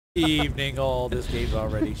Evening all. This game's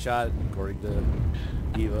already shot, according to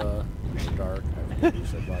Eva, Mr. Dark. I forget who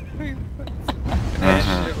said what.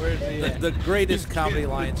 The greatest comedy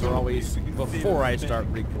lines are always before I start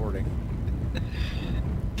recording. But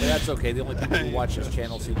that's okay. The only people who watch this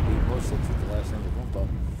channel seem to be Muslims with the last name of UMPA,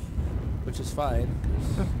 which is fine.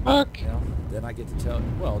 Fuck. You know, then I get to tell.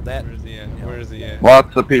 Well, that. Where's he at? You know, Where's he at?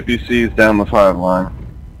 Lots of PPCs down the 5 line.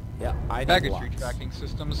 Yeah, I know Package lots. tracking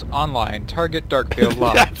systems online. Target Darkfield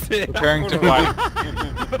live. That's it. Preparing to fire.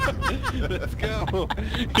 Let's go.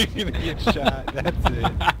 You're gonna get shot. That's it.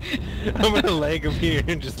 I'm gonna leg him here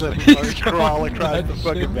and just let him crawl across the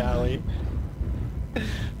fucking valley.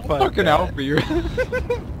 Fucking Alpha, you're...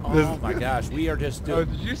 Oh my gosh, we are just Oh,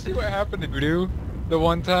 doing... did you see what happened to Voodoo the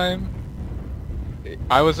one time?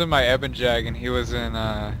 I was in my Eben Jag and he was in,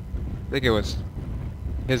 I think it was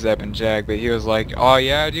his Eben Jag, but he was like, oh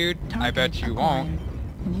yeah dude, I bet you won't.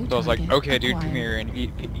 So I was like, okay dude, come here, and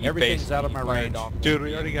he Everything's based out of my range. Dude,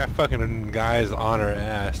 we already got fucking guys on our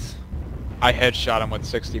ass. I headshot him with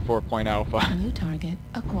 64 alpha. New target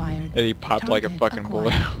acquired. And he popped like a Target fucking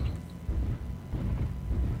bullet. acquired.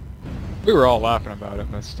 We were all laughing about it,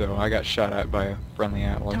 but still, I got shot at by a friendly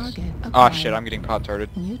Atlas. Target Ah acquired. shit, I'm getting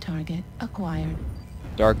pot-tarted. New target acquired.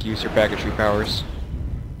 Dark, use your packetry powers.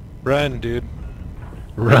 Run, dude.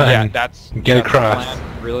 Run. Yeah, that's... Get that's the across.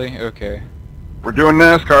 plan. Really? Okay. We're doing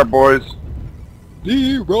NASCAR, boys.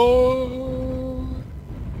 Leroy!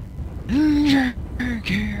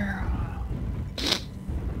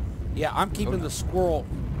 Yeah, I'm keeping the squirrel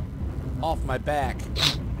off my back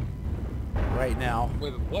right now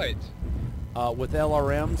With what? with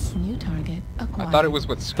LRMs. New target acquired. I thought it was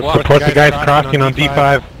with squat. Support the guys crossing on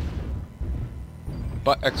D5.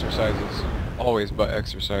 Butt exercises. Always butt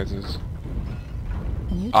exercises.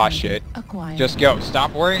 New Ah target shit. Acquired. Just go.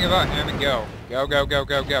 Stop worrying about him and go. Go, go, go,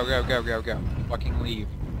 go, go, go, go, go, go. Fucking leave.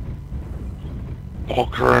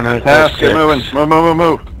 Task, get moving.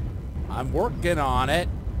 Move. I'm working on it.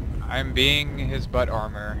 I'm being his butt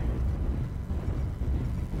armor.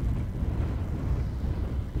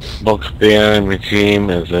 Looks the enemy team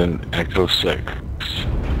is in Echo 6.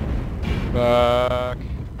 Fuck.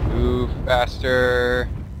 Move faster.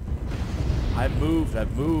 I've moved.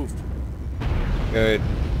 Good.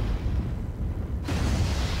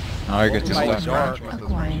 Now I get to By stop. dark.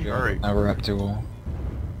 Acquired. Now we're up to...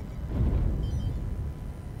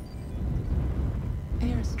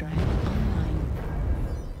 Airstrike online.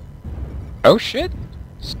 Oh shit!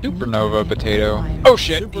 Supernova target potato. acquired. Oh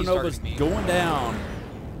shit! He's Supernova's targeting me. going down.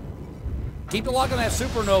 Keep the lock on that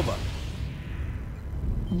supernova.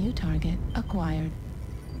 New target acquired.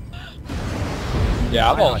 Yeah,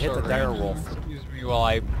 I'll Wow, also hit the dire wolf. Excuse me while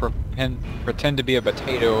I pretend to be a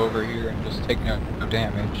potato over here and just take no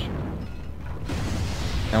damage.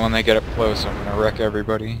 And when they get up close, I'm gonna wreck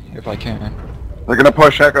everybody if I can. They're gonna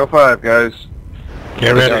push Echo 5, guys.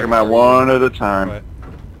 Get Take ready. them out one at a time. What?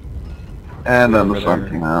 And then the Over sun there.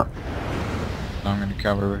 came out. I'm gonna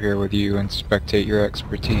come over here with you and spectate your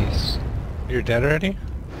expertise. You're dead already?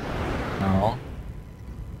 No.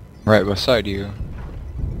 Right beside you.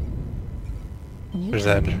 New Where's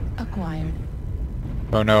that? target acquired.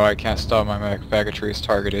 Oh no, I can't stop, my faggotry is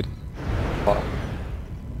targeted. Oh.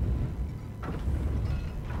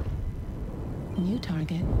 New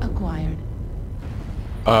target acquired.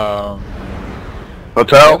 We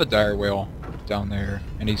Hotel? have a dire whale down there,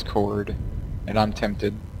 and he's cored, and I'm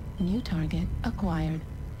tempted. New target acquired.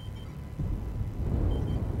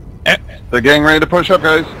 They're getting ready to push up,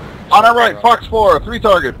 guys. On our right, Fox 4, 3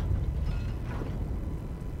 target.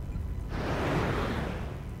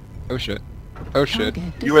 Oh shit. Oh shit.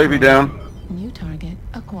 Target UAV destroyed. down. New target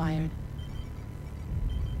acquired.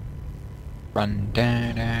 Run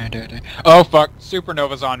da da da da. Oh fuck!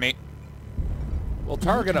 Supernova's on me. We'll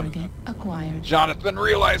target New him. target acquired. Jonathan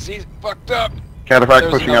realized he's fucked up. Cataphract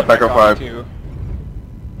There's pushing up another Echo guy 5. too.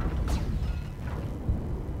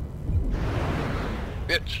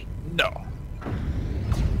 Bitch, no.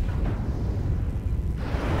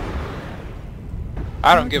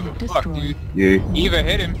 I don't give a Target fuck, destroyed. dude. Yeah. Eva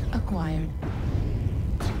hit him. Acquired.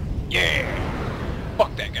 Yeah.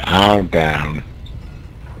 Fuck that guy. I'm down.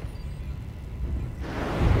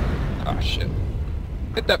 Oh shit.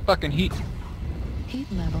 Hit that fucking heat.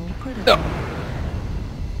 Heat level critical. No.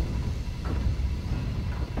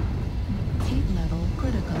 Heat level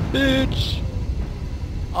critical. Bitch.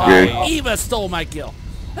 Oh, Yeah. Eva stole my kill.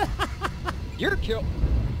 You're killed.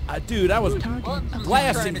 Dude, I was Target What? acquired.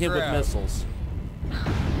 blasting him with grab. missiles.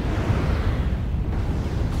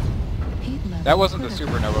 Heat level That wasn't the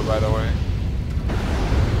critical. supernova, by the way.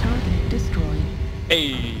 Target destroyed.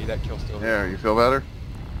 Hey, that kill still. Yeah, you feel better?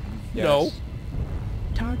 Yes. No.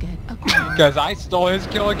 Target acquired. Because I stole his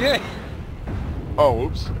kill again. Oh,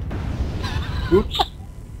 oops. Oops.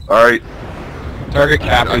 Alright. Target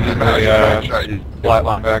captain is my shot you. flat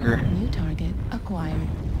linebacker. New target acquired.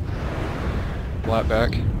 Flat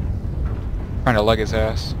back. Trying to leg his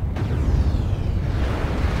ass.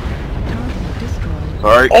 Target destroyed.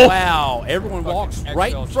 Sorry. Oh! Wow, everyone walks Fucking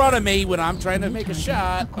right in XL front of me when I'm trying to make a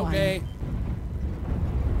shot. Okay.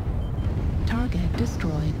 Target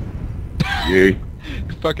destroyed. Yay.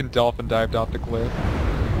 Fucking dolphin dived off the cliff.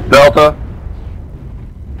 Delta.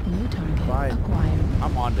 New target Fine. acquired.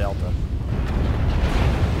 I'm on Delta.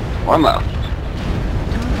 One left.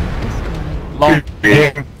 Target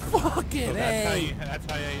destroyed. Fucking A. That's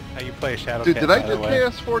how you play Shadow Dude, Cat, did I by the get way.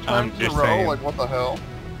 KS 4 times in a just row? saying. Like, what the hell?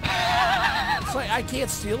 It's like I can't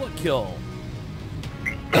steal a kill.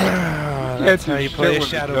 That's how you play shit with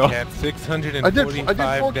Shadow the Cat. I 645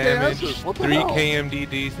 did 4 damage, KSs. What the 3 hell?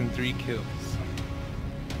 KMDDs, and 3 kills.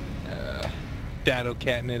 Shadow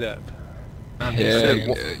Catting it up. I'm just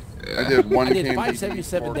Yeah, saying. I did 1 I did KMD,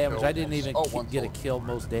 577 4 damage. kills. I didn't even Oh, 1 get a kill. kill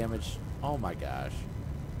most damage. Oh my gosh.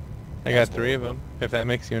 I got 3 of them, if that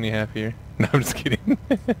makes you any happier. No, I'm just kidding.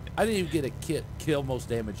 I didn't even get a kill most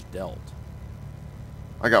damage dealt.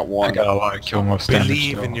 I got 1. I got a lot of kill most damage.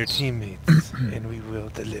 Believe in kills. your teammates, and we will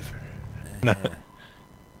deliver. No.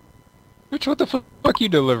 Which, what the fuck you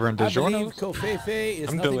delivering, I believe DiGiorno? Kofefe is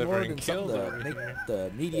I'm nothing more delivering than something kills to over make here.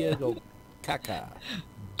 the media go caca.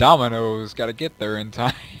 Domino's gotta get there in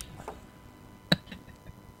time.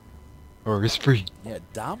 Or it's free. Yeah,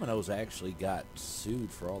 Domino's actually got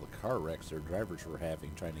sued for all the car wrecks their drivers were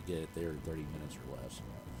having trying to get it there in 30 minutes or less.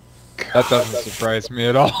 That doesn't surprise me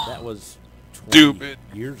at all. That was 20 Stupid.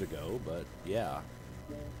 years ago, but yeah.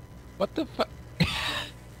 What the fuck?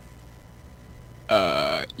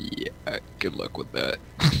 Yeah, good luck with that.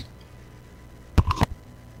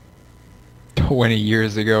 20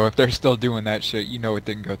 years ago, if they're still doing that shit, you know it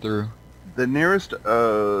didn't go through. The nearest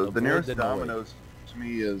Avoid the noise. Domino's to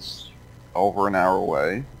me is over an hour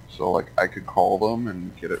away. So, like, I could call them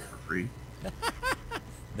and get it for free.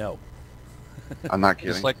 No. I'm not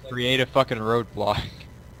kidding. Just like create a fucking roadblock.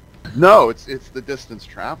 No, it's the distance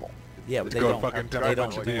travel. Yeah, but they Go don't. fucking They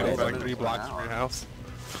don't teleport do you that. like anymore. 3 blocks from your house.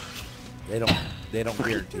 They don't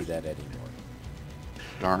guarantee that anymore.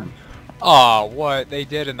 Darn. Aw, what? They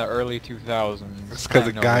did in the early 2000s. It's because I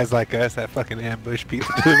of know guys that. like us that fucking ambush pizza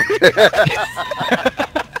delivery.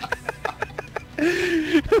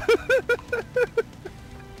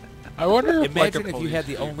 I wonder if Imagine like, a if you had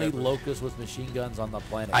the police only chief ever- locust with machine guns on the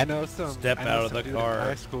planet. I know some. Step I know out of some the dude in car.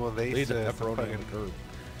 high school, they Leave used the to pepperoni on fucking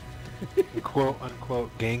the curb. quote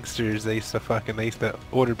unquote gangsters. They used to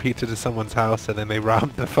order pizza to someone's house and then they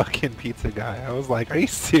robbed the fucking pizza guy. I was like, are you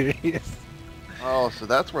serious? Oh, so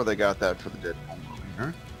that's where they got that for the Deadpool movie,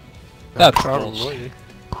 huh? That's probably.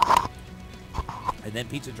 And then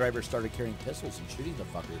pizza drivers started carrying pistols and shooting the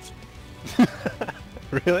fuckers.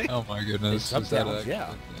 Really? Oh my In goodness. some is that towns, actually yeah.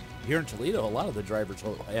 a thing? Here in Toledo, a lot of the drivers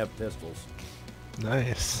have pistols.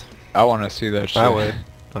 Nice. I want to see that shit. I would,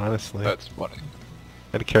 honestly. That's funny.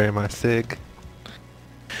 I'd carry my SIG.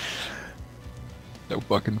 So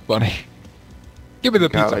fucking funny. Give me the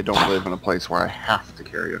God, pizza. I don't live in a place where I have to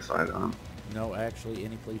carry a sidearm. No, actually,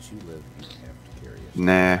 any place you live, you have to carry it.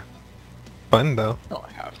 Nah. Fun though. No,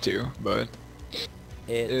 I have to, but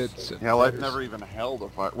it's Hell, I've never even held a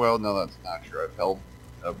fire. Well, no, that's not true. I've held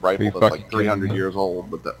a rifle Are you that's like fucking 300 kidding me? years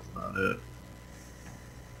old, but that's not it.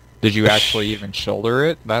 Did you actually even shoulder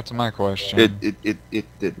it? That's my question.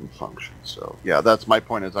 It didn't function. So yeah, that's my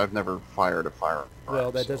point. Is I've never fired a firearm.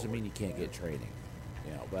 Well, that so doesn't mean you can't get training.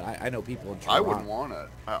 You know, but I know people in I Toronto. wouldn't want it.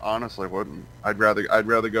 I honestly wouldn't. I'd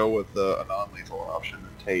rather go with a non-lethal option,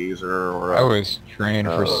 a taser or. I was trained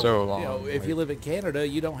for Oh. so long. You know, if you live in Canada,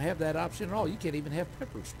 you don't have that option at all. You can't even have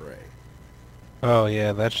pepper spray. Oh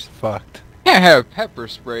yeah, that's fucked. Can't have pepper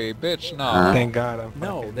spray, bitch. No. Huh? Thank God I'm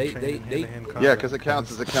No, fucking they- trained in they- hand-to-hand Yeah, combat because it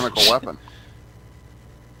counts as a chemical weapon.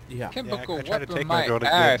 Yeah. Chemical I tried to weapon take my my girl to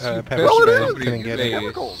get, ass. You pepper bitch spray. in Well, it is. somebody's Couldn't get it. face.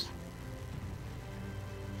 Chemicals.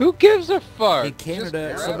 Who gives a fuck? In Canada,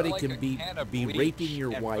 Just grab, somebody like, can a be can of raping bleach your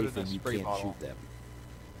and put wife it in a and you spray can't bottle. shoot them.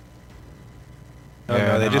 Oh, Yeah,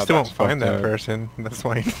 no, they no, just that's won't find fucked that up. person. That's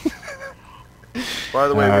why. By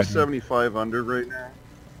the way, Yeah, we're I- 75 under right now.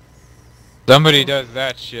 Somebody does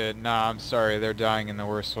that shit. Nah, I'm sorry. They're dying in the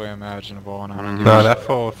worst way imaginable, and I don't give No, a that shit.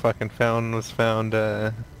 fool fucking was found,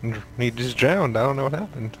 he just drowned. I don't know what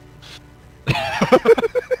happened.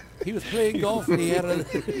 He was playing golf and he had a...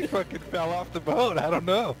 He fucking fell off the boat. I don't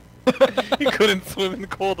know. He couldn't swim in the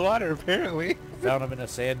cold water, apparently. found him in a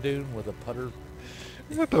sand dune with a putter.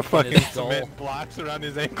 What the fucking skull. cement blocks around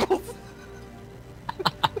his ankles?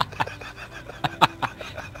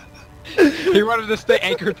 He wanted to stay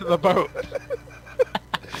anchored to the boat.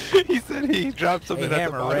 He said he dropped something Hey, at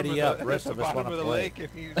Hammer, the bottom ready of up. the, Rest at of the us bottom wanna of the play. lake, and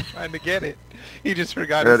he was trying to get it. He just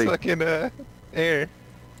forgot Ready. his fucking air.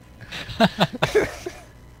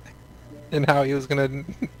 And how he was gonna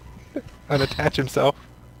unattach himself.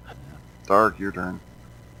 Dark, your turn.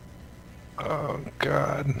 Oh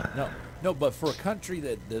God. No, but for a country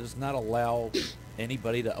that does not allow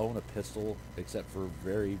anybody to own a pistol except for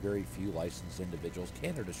very, very few licensed individuals,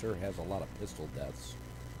 Canada sure has a lot of pistol deaths,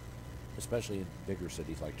 especially in bigger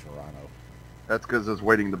cities like Toronto. That's because it's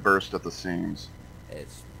waiting to burst at the seams.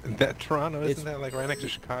 It's That Toronto, It's- isn't that like right next to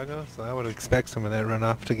Chicago? So I would expect some of that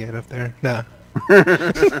runoff to get up there. Nah.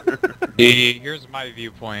 Here's my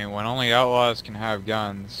viewpoint. When only outlaws can have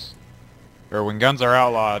guns, or when guns are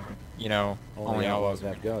outlawed, you know, only outlaws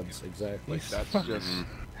have guns, exactly. Like, that's just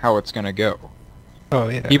how it's gonna go. Oh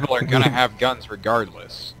yeah. People are gonna have guns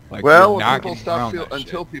regardless. Like, Well, you're not people getting stop around feel, that shit.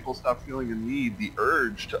 until people stop feeling the need, the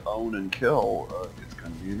urge to own and kill, it's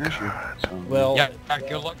going to be an issue. So. Well, Yeah,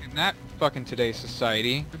 good luck in that fucking today's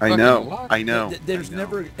society. I Fucking know, luck. I know. there's I know.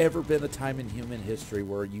 never ever been a time in human history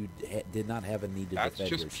where you did not have a need to That's defend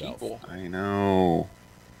just yourself. people. I know.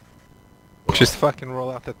 Just fucking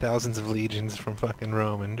roll out the thousands of legions from fucking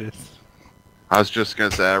Rome and just... I was just going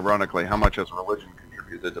to say, ironically, how much has religion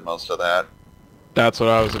contributed to most of that? That's what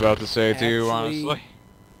I was about to say too, Actually- honestly.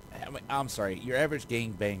 I'm sorry, your average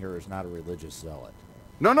gangbanger is not a religious zealot.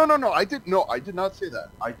 No, I did not say that.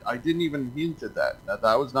 I didn't even hint at that.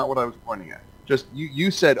 That was not what I was pointing at. Just,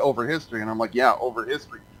 you said over history, and I'm like, yeah, over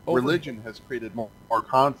history. Religion has created more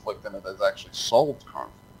conflict than it has actually solved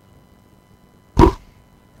conflict.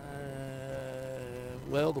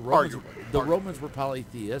 Well, the Romans were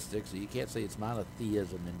polytheistic, so you can't say it's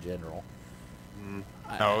monotheism in general.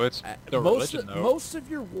 No, it's the most religion, though. most of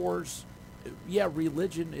your wars, yeah,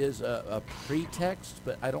 religion is a pretext,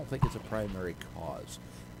 but I don't think it's a primary cause,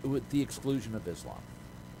 with the exclusion of Islam.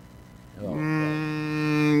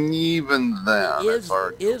 Even then, it's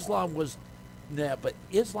hard. Islam was, yeah, but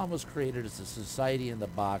Islam was created as a society in the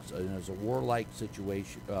box and as a warlike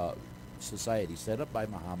society set up by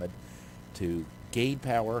Muhammad to gain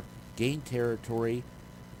power, gain territory,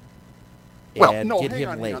 Well, and no, get hang him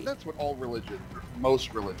on, laid. hang on. That's what all religions,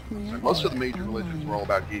 most religions, most of the major religions were all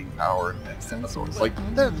about gaining power and authority. Like,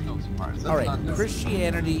 that's no surprise. That's All right, not necessary.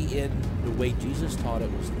 Christianity in the way Jesus taught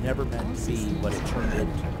it was never meant to be what it turned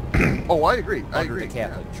into Oh, I agree. I under agree. the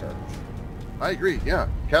Catholic Church. Yeah. I agree. Yeah,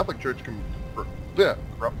 Catholic Church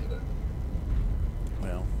corrupted it.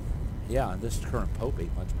 Well, yeah, and this current Pope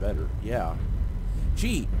ain't much better. Yeah.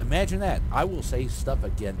 Gee, imagine that. I will say stuff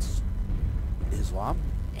against Islam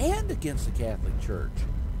and against the Catholic Church.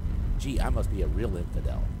 Gee, I must be a real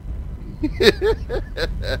infidel.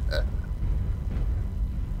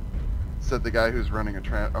 Said the guy who's running a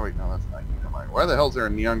trash. Oh wait, no, that's not you. Never mind. Why the hell's there a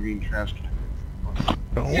neon green trash can?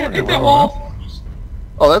 Don't Yeah, worry get that about wall.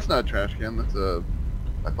 Oh, that's not a trash can. That's a.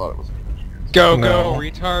 I thought it was a trash can. Go, No. go,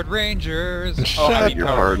 retard rangers! Shut I up. mean, Your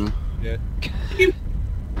no, pardon. shit. it.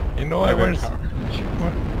 You know I was...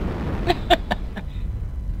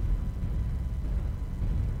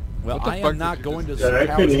 Well, What the I fuck am not did you going to just I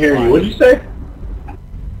South couldn't hear you. What'd you Carolina. say?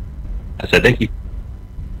 I said thank you.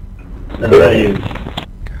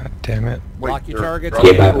 God damn it. Block your targets.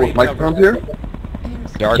 Yeah, and with microphones recover. here?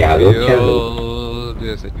 Dark Yeah, those Field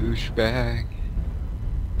is a douchebag.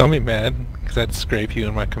 Don't be mad, because I'd scrape you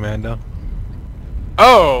in my commando.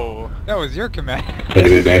 Oh, that was your command.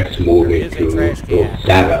 Enemy Max moving There is a trash to can.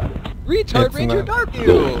 Saga. Retard It's Ranger not. Dark Go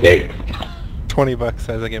Field! thick. $20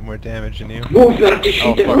 says I get more damage than you. Move your shit.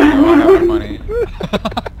 Oh, fuck, I don't have money.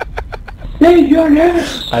 Save your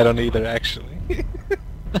ass. I don't either, actually.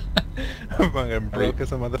 I'm fucking broke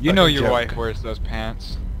as a motherfucker. You know your wife wears those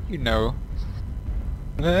pants. You know.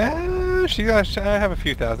 I have a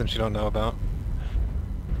few thousand she don't know about.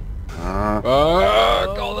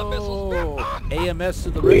 Call the missiles. Oh, AMS to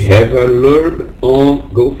the We rescue. have a alert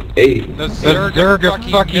on Go A. The Zerg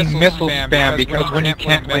fucking missile spam because when you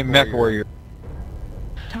can't play Mech Warrior.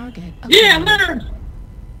 Target. Yeah, acquired.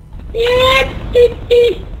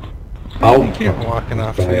 alert. Out. Keep walking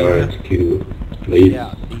off the Priority, please.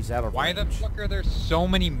 Yeah, he's out of Why the range. fuck are there so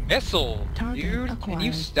many missiles? Target Dude, can you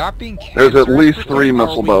acquired. stop being There's at cancerous least with 3 them?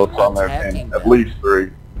 missile boats on their attacking team. them? At least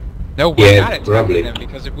 3. No, we're Yeah, not attacking probably. them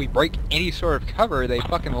because if we break any sort of cover, they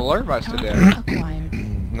fucking alarm us to death. Target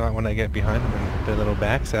acquired. Not when I get behind them and their little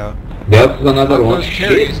backs out. That's another Pop one. those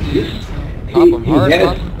cherries, Shit. dude. He, Pop them he hard, pop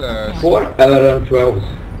has them fast. 4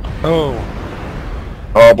 LRM-12s. Oh!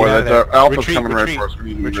 Oh boy, Get out of that's there. Alpha's Retreat, coming right retreat. for us. We need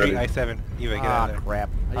to be Retreat ready. I-7. Eva, get out Ah, of there. crap.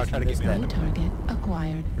 I I'll just try to missed get that. New target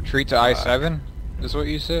acquired. Retreat to I-7? Is what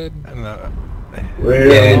you said? No,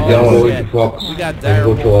 We're Oh, going shit. to Fox. We got Let's dire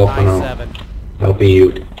go to wolf Alpha now. 97. Helping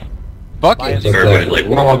you. Fuck Buy it. it. Everybody's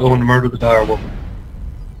we're all going to murder the direwolf.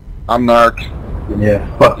 I'm narc.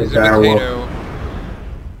 Yeah, fuck He's a potato.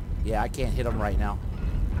 Yeah, I can't hit him right now.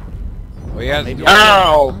 Well, he has Maybe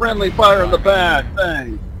Ow! Friendly fire in the back.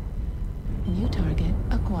 Thanks. New target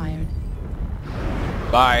acquired.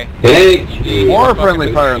 Bye. Thank you. More fucking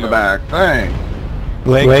friendly fire in the potato. back. Thanks.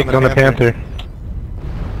 Legs on the panther.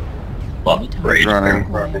 New target Running.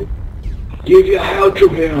 acquired. Give your help to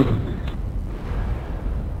him.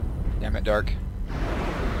 Damn it, Dark.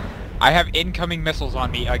 I have incoming missiles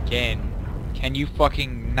on me again. Can you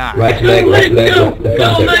fucking not? Right leg, left leg,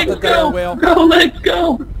 left Go, panther. let's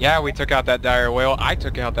go. Yeah, we took out that dire whale. I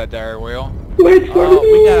took out that dire whale. Wait for Oh,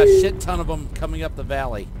 we me. got a shit ton of them coming up the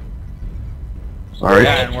valley. Sorry.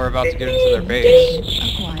 Yeah, and we're about to get into their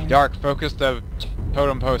base. Acquired. Dark, focus the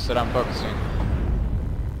totem post that I'm focusing.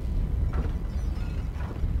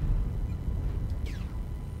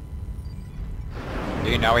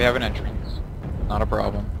 Okay, now we have an entrance. Not a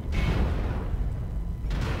problem.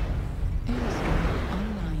 Airstrike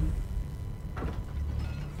online.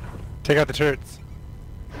 Take out the turrets.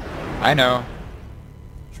 I know.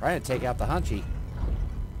 Trying to take out the Hunchy.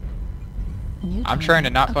 New I'm trying to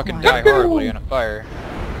target not fucking die acquired. horribly in a fire.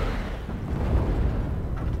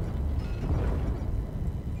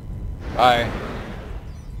 Bye.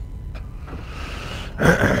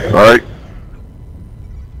 Alright.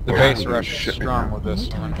 The base Oh, rush shit, is strong with New this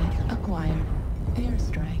one. target acquired.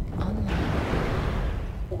 Airstrike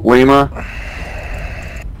online. Lima.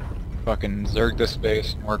 Fucking zerg this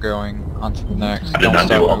base and we're going on to the next. I Don't did not do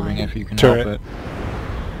stop it. moving if you can Turret. help it.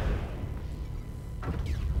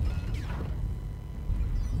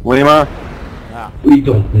 Lima. Ah, We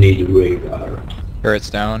don't need radar. Turret's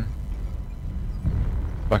down.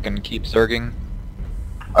 Fucking keep zerging.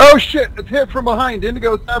 Oh shit! It's hit from behind.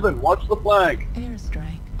 Indigo 7. Watch the flag.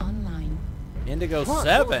 Airstrike online. Indigo Fuck,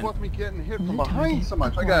 7. What was me getting hit New from behind target so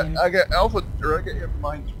much? I acquired. got hit from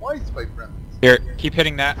behind twice by friendlies. Here, keep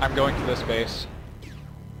hitting that. I'm going to this base.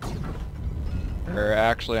 Or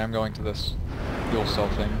actually, I'm going to this fuel cell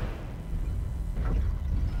thing.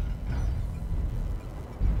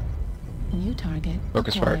 New target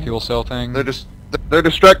Focus fire acquired. fuel cell thing. They're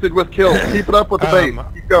distracted with kills. Keep it up with the base.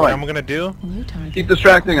 Keep What I'm going. gonna do? New target Keep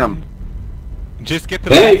distracting them. Just get the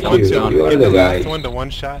Thank last one you. to You are get the the last guy. one to one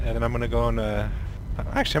shot, and then I'm gonna go on.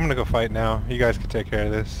 Actually, I'm gonna go fight now. You guys can take care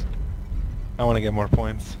of this. I want to get more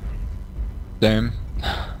points. Same.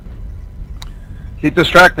 Keep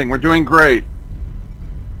distracting. We're doing great.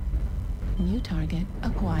 New target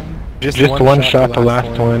acquired. Just one shot the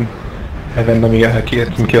last one, and then let me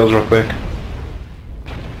get some kills real quick.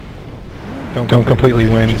 Don't completely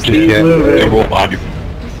win just yet. They will body.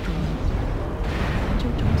 Destroyed.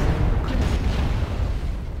 Enter torso critical.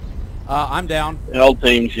 I'm down. L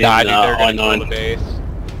teams in Nah, dude, they're gonna kill the I9. base.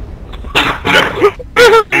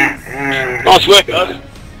 Nice work, guys.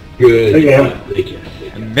 Good.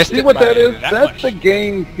 I missed See it what by that is? that That's much. the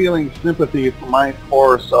game feeling sympathy for my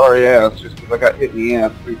poor sorry ass just because I got hit in the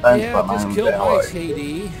ass 3 times Yeah, by just my kill my ally.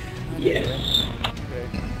 KD. Yes.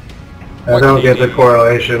 I don't get the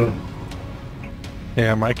correlation.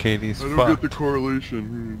 Yeah, my KD's fucked.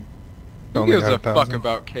 correlation. Who Only gives got a fuck 1,000.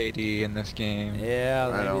 about KD in this game? Yeah,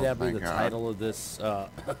 I maybe don't that'll be the think I- title of this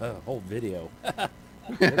whole video.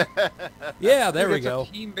 Yeah, there Dude, we it's go. a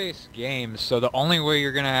team-based game, so the only way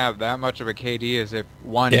you're gonna have that much of a KD is if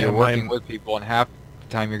one, Yeah, you're working mine- with people, and half the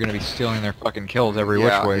time you're gonna be stealing their fucking kills every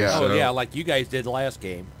Yeah, which way. yeah. Oh So. yeah, like you guys did last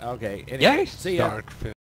game. Okay. Anyway, Yes. see ya. Dark